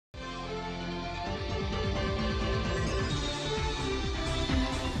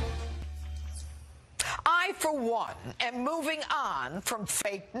for one am moving on from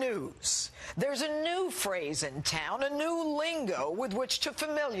fake news. There's a new phrase in town, a new lingo with which to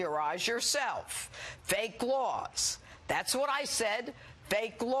familiarize yourself. Fake laws. That's what I said,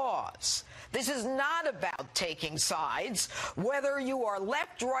 fake laws. This is not about taking sides. Whether you are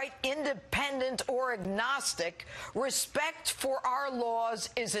left, right, independent, or agnostic, respect for our laws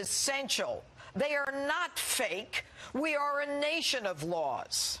is essential. They are not fake. We are a nation of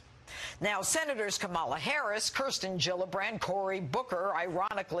laws. Now, Senators Kamala Harris, Kirsten Gillibrand, Cory Booker,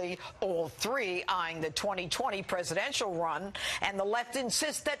 ironically, all three eyeing the 2020 presidential run, and the left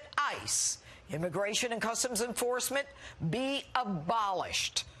insist that ICE, Immigration and Customs Enforcement, be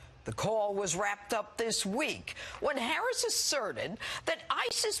abolished. The call was wrapped up this week when Harris asserted that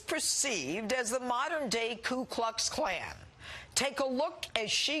ICE is perceived as the modern-day Ku Klux Klan. Take a look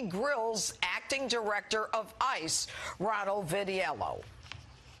as she grills acting director of ICE, Ronald Vitiello.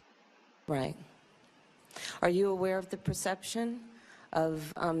 Right. Are you aware of the perception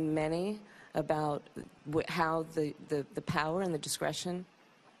of many about how the power and the discretion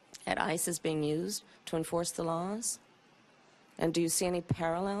at ICE is being used to enforce the laws? And do you see any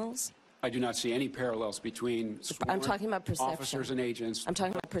parallels? I do not see any parallels between I'm talking about perception. Officers and agents. I'm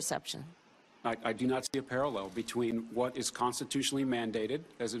talking about perception. I do not see a parallel between what is constitutionally mandated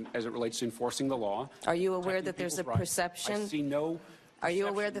as it relates to enforcing the law. Are you aware that there's a perception? I see no. Are you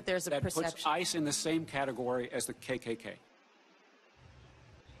aware that there's a that perception? puts ICE in the same category as the KKK?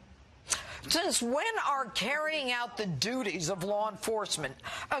 Since when are carrying out the duties of law enforcement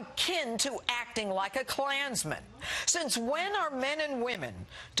akin to acting like a Klansman? Since when are men and women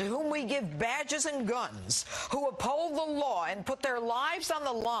to whom we give badges and guns, who uphold the law and put their lives on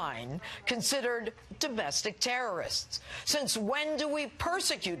the line, considered domestic terrorists? Since when do we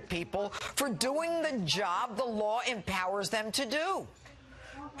persecute people for doing the job the law empowers them to do?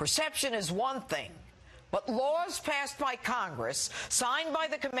 Perception is one thing. But laws passed by Congress, signed by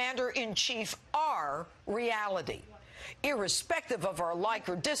the Commander-in-Chief, are reality. Irrespective of our like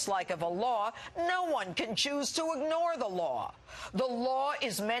or dislike of a law, no one can choose to ignore the law. The law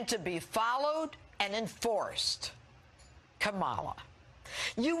is meant to be followed and enforced. Kamala,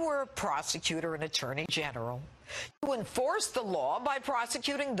 you were a prosecutor and attorney general. You enforced the law by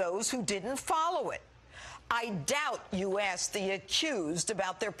prosecuting those who didn't follow it. I doubt you asked the accused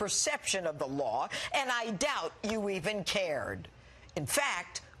about their perception of the law, and I doubt you even cared. In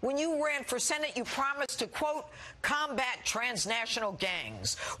fact, when you ran for Senate, you promised to, quote, combat transnational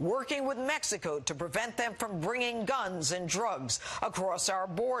gangs, working with Mexico to prevent them from bringing guns and drugs across our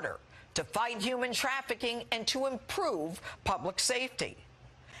border, to fight human trafficking, and to improve public safety.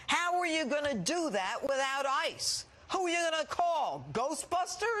 How are you going to do that without ICE? Who are you going to call?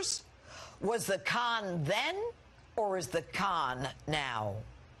 Ghostbusters? Was the con then, or is the con now?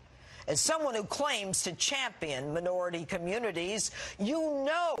 As someone who claims to champion minority communities, you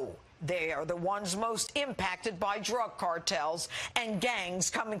know they are the ones most impacted by drug cartels and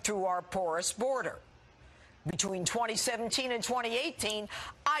gangs coming through our porous border. Between 2017 and 2018,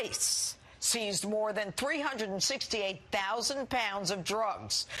 ICE seized more than 368,000 pounds of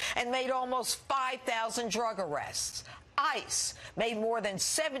drugs and made almost 5,000 drug arrests. ICE made more than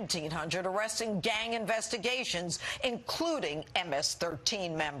 1,700 arrests in gang investigations, including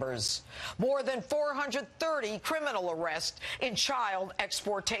MS-13 members. More than 430 criminal arrests in child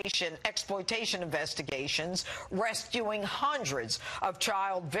exploitation investigations, rescuing hundreds of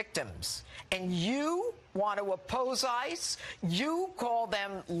child victims. And you want to oppose ICE? You call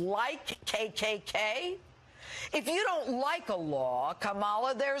them like KKK? If you don't like a law,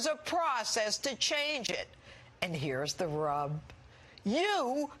 Kamala, there's a process to change it. And here's the rub.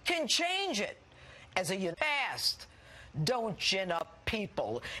 You can change it. As a past, don't gin up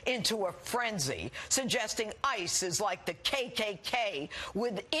people into a frenzy, suggesting ICE is like the KKK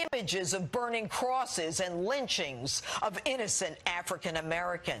with images of burning crosses and lynchings of innocent African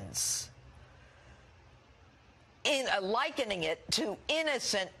Americans. Likening it to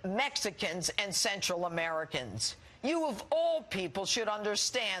innocent Mexicans and Central Americans. You of all people should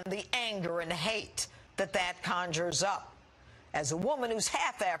understand the anger and hate that conjures up. As a woman who's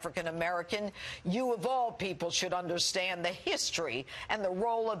half African American, you of all people should understand the history and the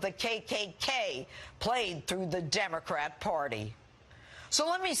role of the KKK played through the Democrat Party. So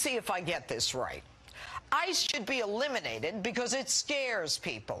let me see if I get this right. ICE should be eliminated because it scares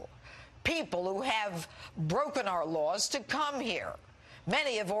people. People who have broken our laws to come here.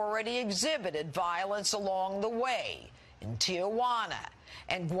 Many have already exhibited violence along the way in Tijuana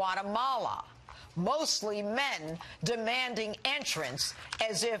and Guatemala. Mostly men demanding entrance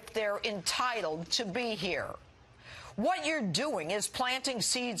as if they're entitled to be here. What you're doing is planting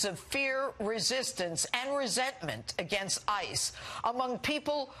seeds of fear, resistance, and resentment against ICE among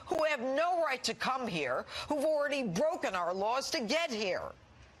people who have no right to come here, who've already broken our laws to get here.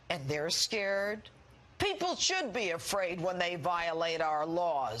 And they're scared. People should be afraid when they violate our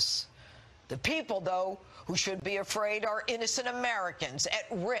laws. The people, though, who should be afraid are innocent Americans at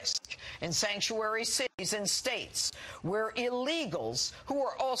risk in sanctuary cities and states where illegals, who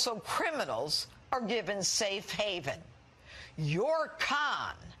are also criminals, are given safe haven. Your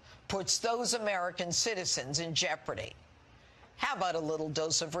con puts those American citizens in jeopardy. How about a little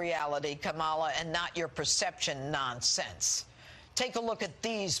dose of reality, Kamala, and not your perception nonsense? Take a look at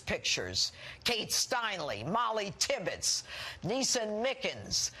these pictures. Kate Steinle, Molly Tibbetts, Neeson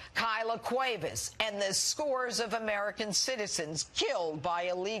Mickens, Kyla Cuevas, and the scores of American citizens killed by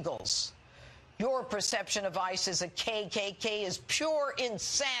illegals. Your perception of ICE as a KKK is pure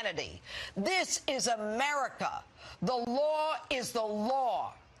insanity. This is America. The law is the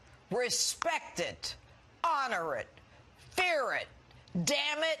law. Respect it. Honor it. Fear it.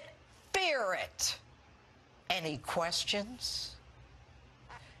 Damn it, fear it. Any questions?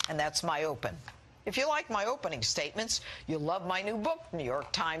 And that's my open. If you like my opening statements, you'll love my new book, New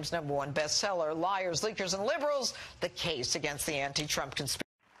York Times #1 bestseller, Liars, Leakers, and Liberals, The Case Against the Anti-Trump Conspiracy.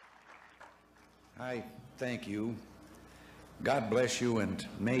 I thank you. God bless you, and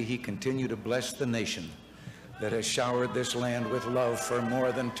may he continue to bless the nation that has showered this land with love for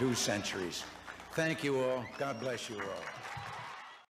more than 2 centuries. Thank you all. God bless you all.